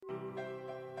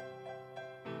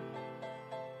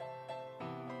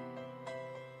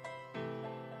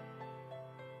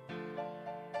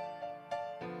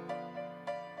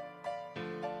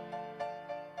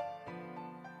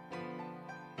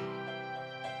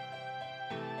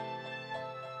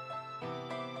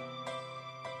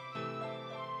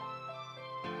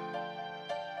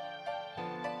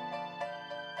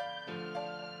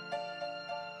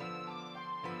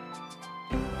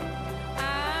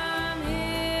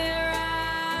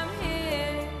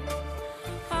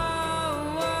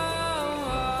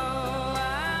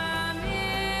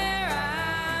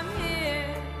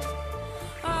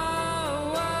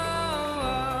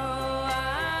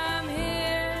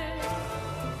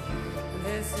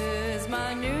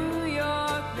my New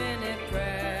York minute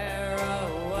prayer.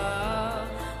 Oh, oh,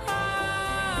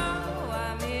 oh,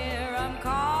 I'm here, I'm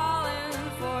calling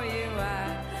for you.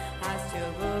 I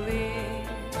still believe,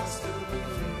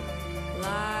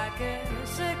 like a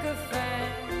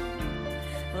sycophant,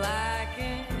 like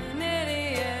an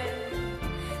idiot.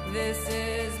 This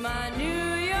is my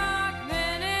New York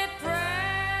minute prayer.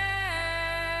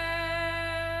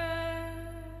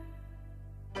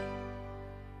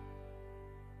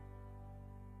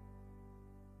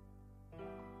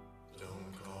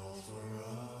 Don't call for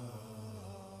us.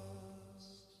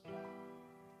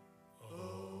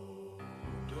 Oh,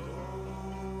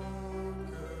 don't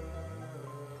care.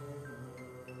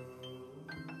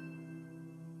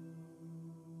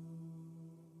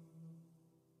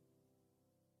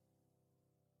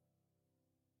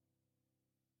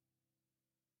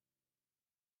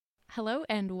 Hello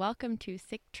and welcome to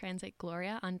Sick Transit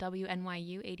Gloria on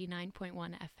WNYU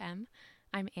 89.1 FM.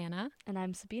 I'm Anna, And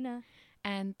I'm Sabina.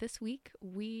 and this week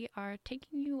we are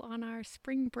taking you on our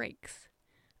spring breaks.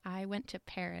 I went to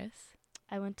Paris,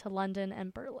 I went to London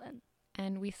and Berlin.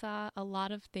 and we saw a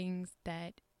lot of things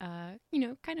that,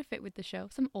 kind of fit with the show.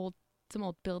 Some old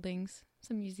buildings,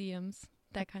 some museums,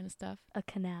 that kind of stuff. A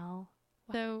canal.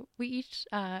 So we each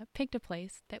picked a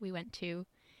place that we went to,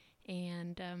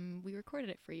 and we recorded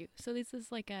it for you. So this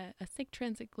is like a Sick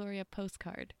Transit Gloria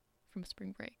postcard from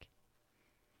spring break.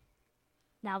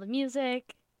 Now the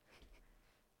music.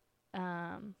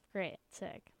 Great.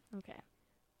 Sick. Okay.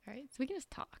 All right, so we can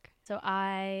just talk. So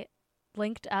I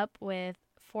linked up with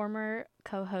former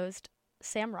co-host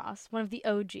Sam Ross, one of the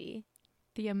OG,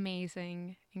 The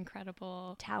amazing,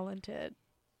 incredible, talented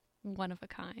one of a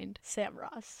kind. Sam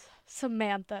Ross.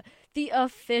 Samantha, the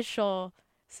official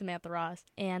Samantha Ross,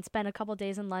 and spent a couple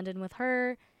days in London with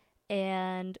her,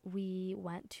 and we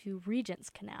went to Regent's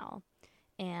Canal.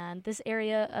 And this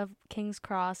area of King's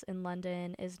Cross in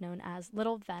London is known as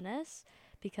Little Venice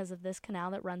because of this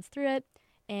canal that runs through it.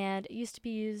 And it used to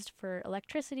be used for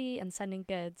electricity and sending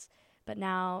goods, but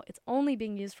now it's only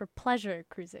being used for pleasure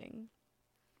cruising.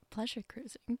 Pleasure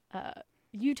cruising.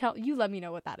 You let me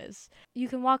know what that is. You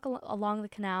can walk along the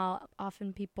canal.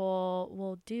 Often people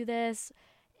will do this,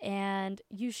 and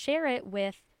you share it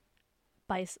with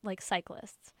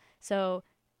cyclists. So,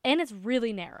 and it's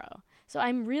really narrow. So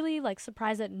I'm really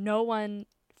surprised that no one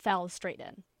fell straight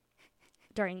in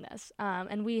during this.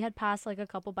 And we had passed a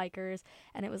couple bikers,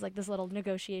 and it was this little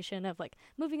negotiation of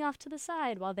moving off to the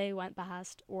side while they went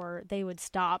past, or they would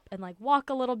stop and walk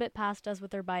a little bit past us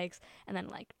with their bikes and then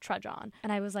trudge on.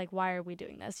 And I was like, why are we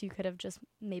doing this? You could have just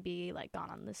maybe gone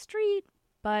on the street.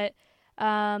 But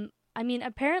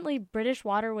apparently British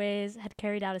Waterways had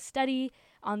carried out a study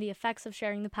on the effects of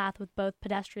sharing the path with both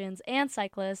pedestrians and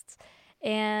cyclists,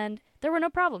 and there were no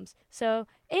problems. So,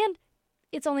 and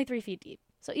it's only 3 feet deep.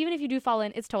 So even if you do fall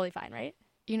in, it's totally fine, right?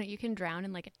 You can drown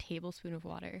in a tablespoon of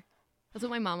water. That's what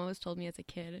my mom always told me as a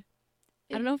kid.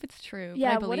 I don't know if it's true,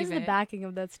 Yeah, but I what believe is the it. backing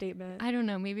of that statement? I don't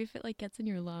know. Maybe if it gets in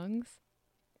your lungs.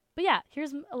 But yeah,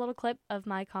 here's a little clip of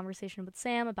my conversation with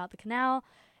Sam about the canal,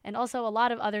 and also a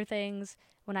lot of other things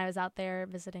when I was out there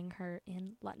visiting her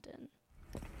in London.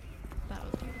 That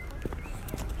was beautiful.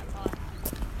 That's all I have.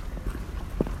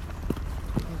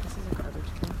 This is a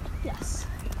garbage can. Yes.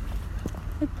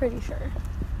 I'm pretty sure.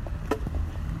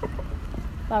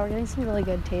 Wow, we're getting some really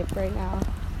good tape right now.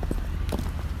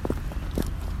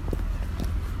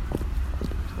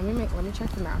 Let me check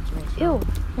the map to make sure.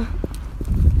 Ew.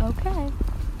 Okay.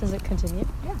 Does it continue?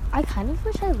 Yeah. I kind of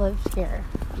wish I lived here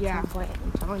at Yeah. some point.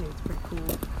 I'm telling you, it's pretty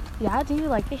cool. Yeah, do you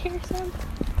like it here, Sam?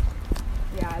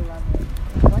 Yeah, I love it.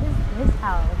 What is this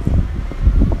house?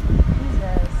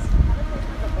 Jesus.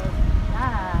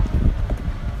 Yeah.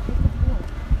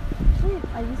 Actually,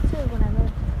 I used to, when I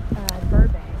lived in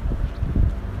Burbank,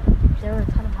 there were a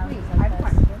ton of houses Wait, like I have a this.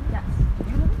 question. Yes. Do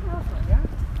you live in California?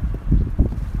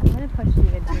 I'm going to push you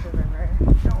into the river.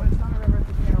 No, it's not a river, it's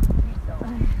a canal. Please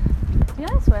don't. Do you know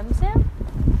how to swim, Sam?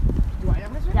 Do I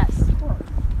have a swim? Yes. Of course.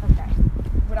 Okay.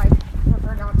 Would I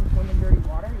prefer not to swim in dirty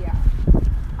water? Yeah.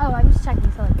 Oh, I'm just checking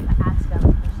so if I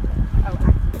accidentally push you. Oh,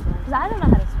 actually. Because I don't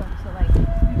know how to swim, so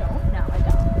You don't? no, I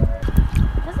don't.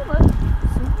 It doesn't look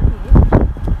super deep.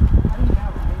 How do you know?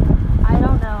 I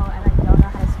don't know, and I don't know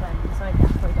how to swim, so I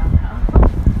definitely don't know.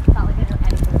 It's not like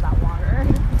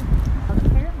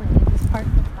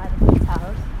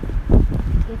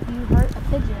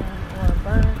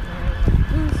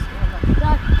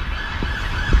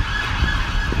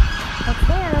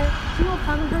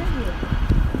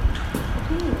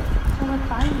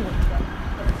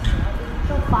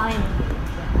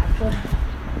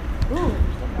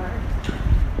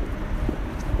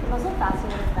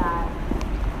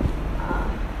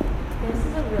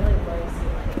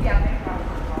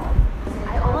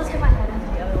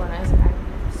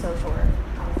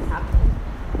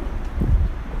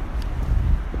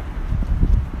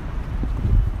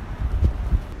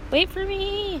Wait for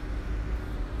me.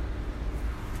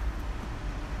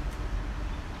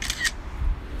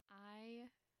 I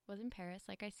was in Paris,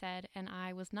 like I said, and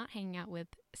I was not hanging out with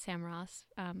Sam Ross,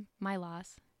 my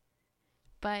loss,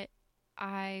 but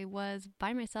I was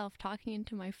by myself talking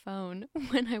into my phone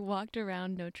when I walked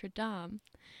around Notre Dame.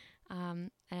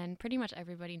 And pretty much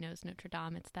everybody knows Notre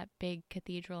Dame. It's that big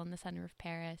cathedral in the center of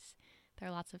Paris. There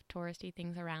are lots of touristy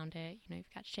things around it. You know,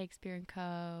 you've got Shakespeare and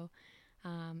Co.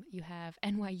 You have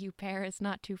NYU Paris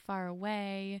not too far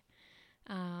away.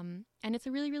 And it's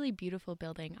a really, really beautiful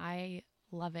building. I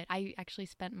love it. I actually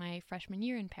spent my freshman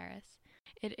year in Paris.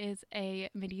 It is a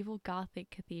medieval Gothic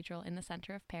cathedral in the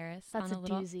center of Paris. That's on a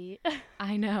little, doozy.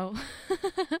 I know.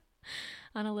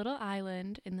 On a little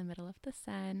island in the middle of the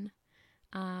Seine.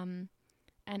 And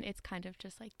it's kind of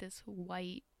just like this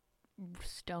white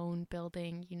stone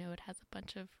building. You know, it has a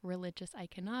bunch of religious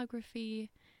iconography.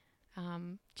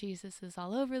 Jesus is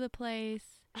all over the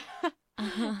place.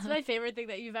 It's my favorite thing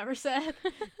that you've ever said.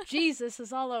 Jesus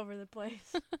is all over the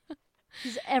place.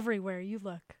 He's everywhere you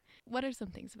look. What are some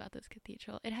things about this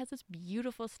cathedral? It has this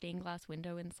beautiful stained glass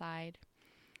window inside.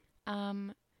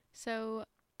 So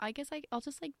I guess I'll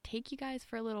just like take you guys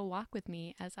for a little walk with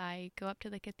me as I go up to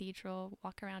the cathedral,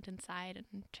 walk around inside,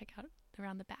 and check out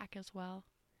around the back as well.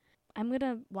 I'm going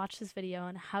to watch this video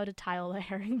on how to tile a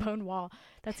herringbone wall.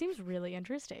 That seems really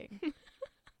interesting.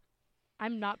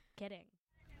 I'm not kidding.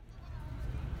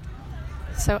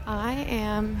 So I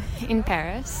am in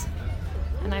Paris,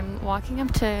 and I'm walking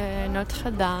up to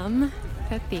Notre Dame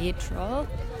Cathedral.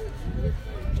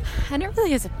 And it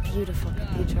really is a beautiful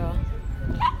cathedral.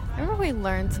 I remember we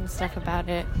learned some stuff about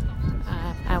it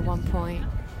at one point.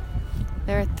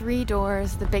 There are 3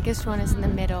 doors. The biggest one is in the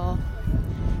middle.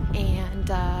 And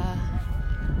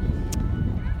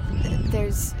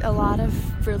there's a lot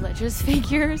of religious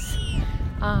figures.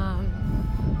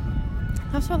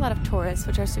 Also a lot of tourists,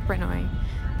 which are super annoying.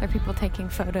 There are people taking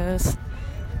photos.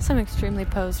 Some extremely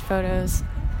posed photos.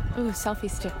 Ooh, selfie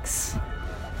sticks.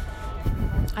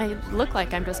 I look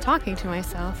like I'm just talking to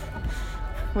myself,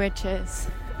 which is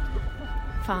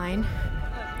fine.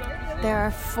 There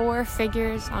are 4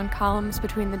 figures on columns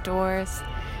between the doors.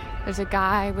 There's a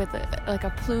guy with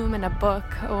a plume and a book,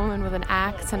 a woman with an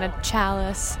axe and a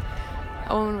chalice,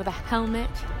 a woman with a helmet,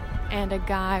 and a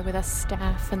guy with a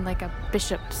staff and like a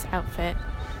bishop's outfit.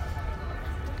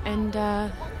 And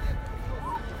the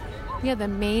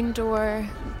main door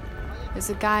is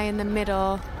a guy in the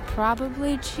middle,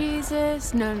 probably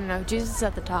Jesus. No, Jesus is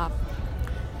at the top.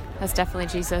 That's definitely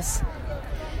Jesus.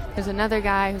 There's another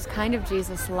guy who's kind of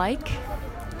Jesus-like.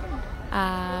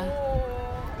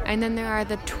 And then there are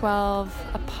the 12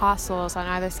 apostles on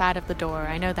either side of the door.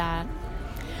 I know that.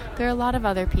 There are a lot of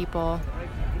other people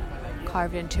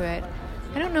carved into it.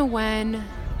 I don't know when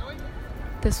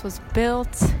this was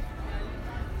built.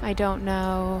 I don't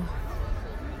know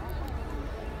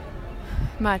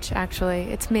much,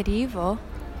 actually. It's medieval.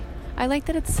 I like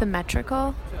that it's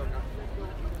symmetrical.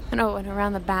 And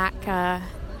around the back,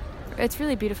 it's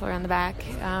really beautiful around the back.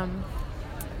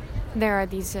 There are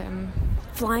these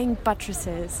flying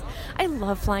buttresses. I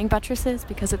love flying buttresses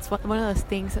because it's one of those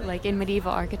things that, like, in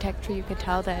medieval architecture, you could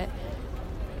tell that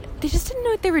they just didn't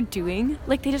know what they were doing.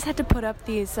 Like, they just had to put up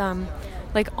these,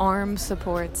 arm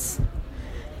supports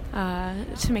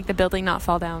to make the building not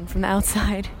fall down from the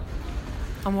outside.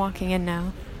 I'm walking in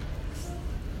now.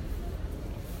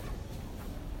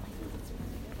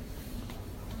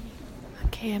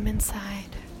 Okay, I'm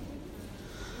inside.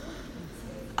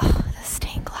 Oh, the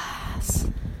stained glass.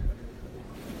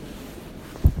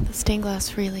 The stained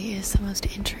glass really is the most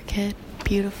intricate,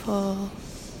 beautiful.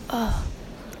 Oh.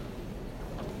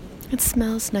 It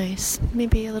smells nice.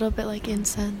 Maybe a little bit like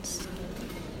incense.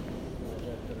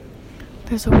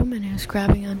 There's a woman who's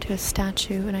grabbing onto a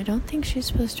statue, and I don't think she's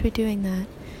supposed to be doing that.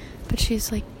 But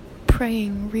she's, like,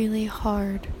 praying really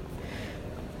hard.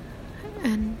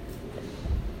 And,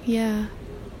 yeah.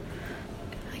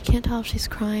 I can't tell if she's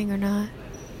crying or not.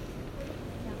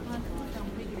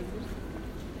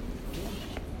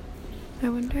 I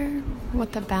wonder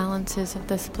what the balance is of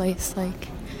this place, like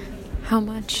how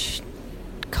much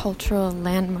cultural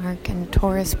landmark and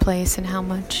tourist place and how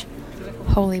much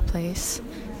holy place.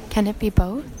 Can it be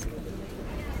both?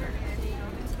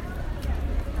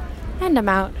 And I'm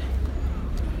out.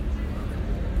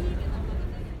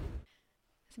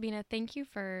 Sabina, thank you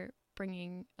for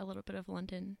bringing a little bit of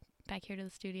London back here to the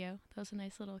studio. That was a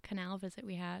nice little canal visit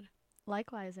we had.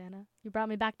 Likewise, Anna. You brought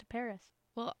me back to Paris.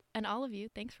 Well, and all of you,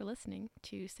 thanks for listening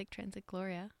to Sig Transit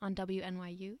Gloria on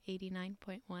WNYU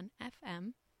 89.1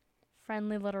 FM.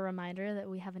 Friendly little reminder that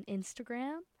we have an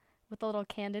Instagram with a little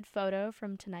candid photo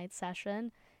from tonight's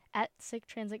session. at Sick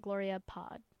Transit Gloria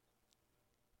Pod.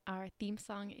 Our theme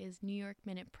song is New York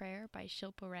Minute Prayer by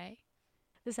Shilpa Ray.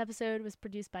 This episode was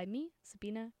produced by me,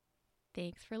 Sabina.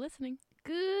 Thanks for listening.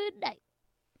 Good night.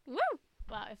 Woo!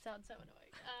 Wow, it sounds so annoying.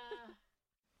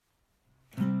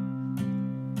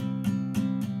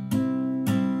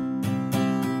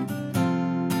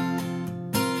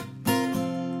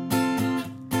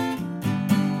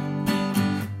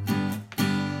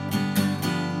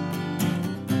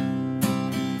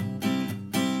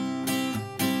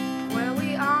 Well,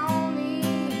 we all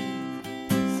need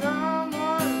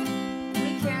someone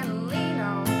we can lean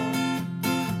on.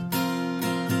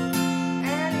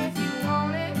 And if you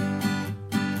want it,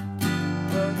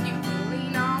 well, you can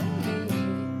lean on me.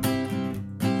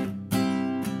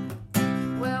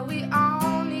 Well, we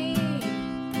all need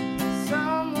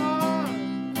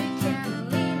someone we can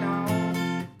lean on.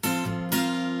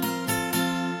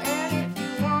 And if you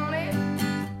want it,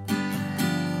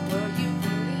 well, you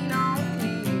can lean on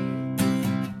me.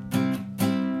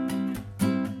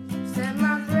 Set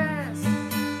my breast,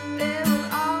 they will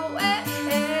always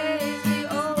be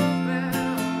open.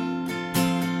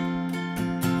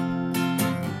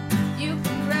 You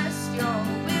can rest your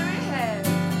weary head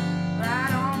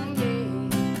right on me.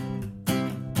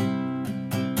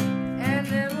 And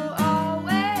there will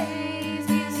always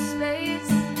be a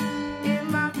space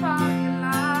in my parking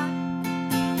lot.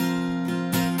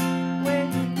 When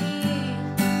you need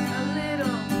a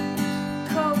little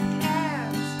coke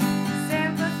and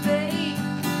sympathy,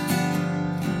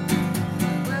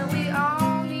 well, we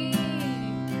all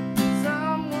need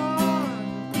someone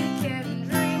we can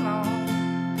dream on.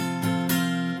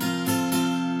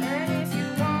 And if you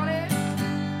want it,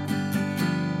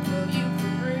 well, you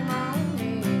can dream on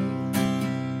me.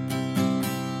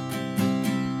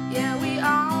 Yeah, we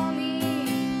all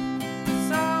need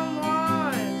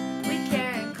someone we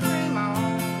can cream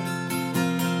on.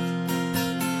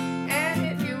 And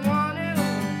if you want it,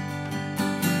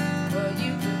 well,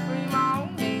 you can cream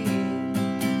on me.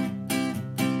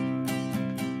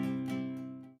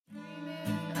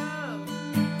 Dreaming of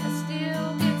a steel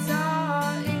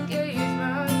guitar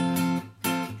engagement.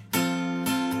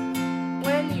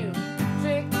 When you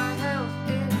drink my health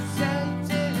in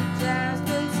scented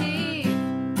jasmine tea.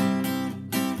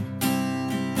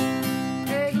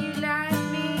 Reunite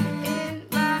me in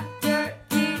my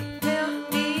dirty,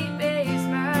 filthy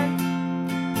basement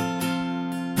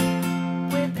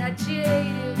with that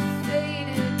jaded,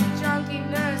 faded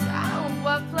junkiness. Oh,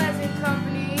 what pleasant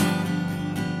company.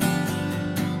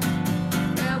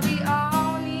 Well, we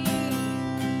all need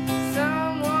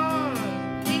someone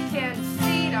we can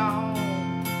feed on.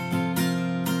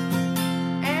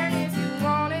 And if you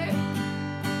want it,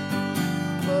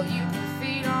 well, you can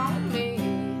feed on me.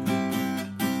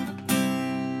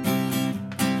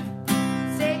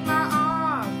 Take my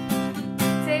arm,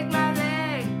 take my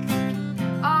leg.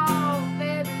 Oh,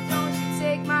 baby, don't you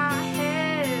take my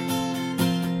head.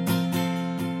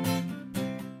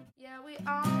 Yeah, we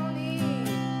all need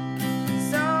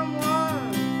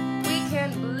someone we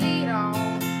can bleed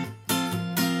on.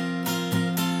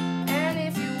 And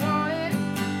if you want it,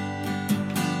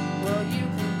 well, you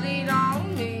can bleed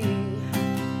on me.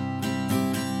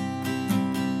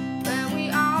 Well, we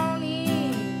all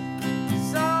need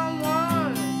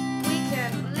someone we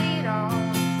can bleed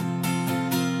on.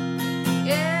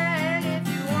 Yeah, and if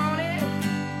you want it,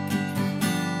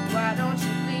 why don't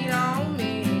you bleed on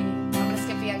me? I'm gonna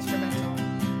skip the instrumental.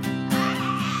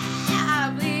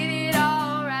 Ah, bleed it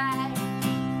alright.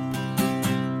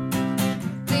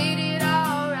 Bleed it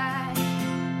alright.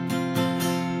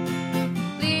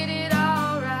 Bleed it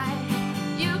alright.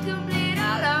 You can bleed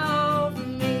all over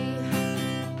me.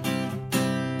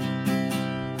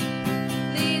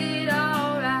 Bleed it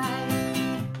alright.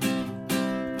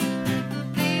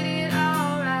 Bleed it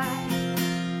alright.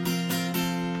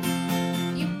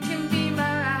 You can be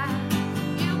mine.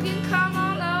 You can come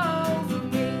all over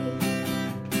me.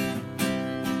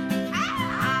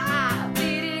 Ah,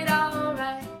 bleed it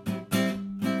alright.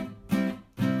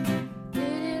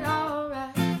 Bleed it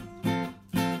alright.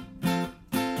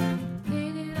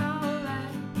 Bleed it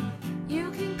alright.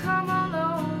 You can come all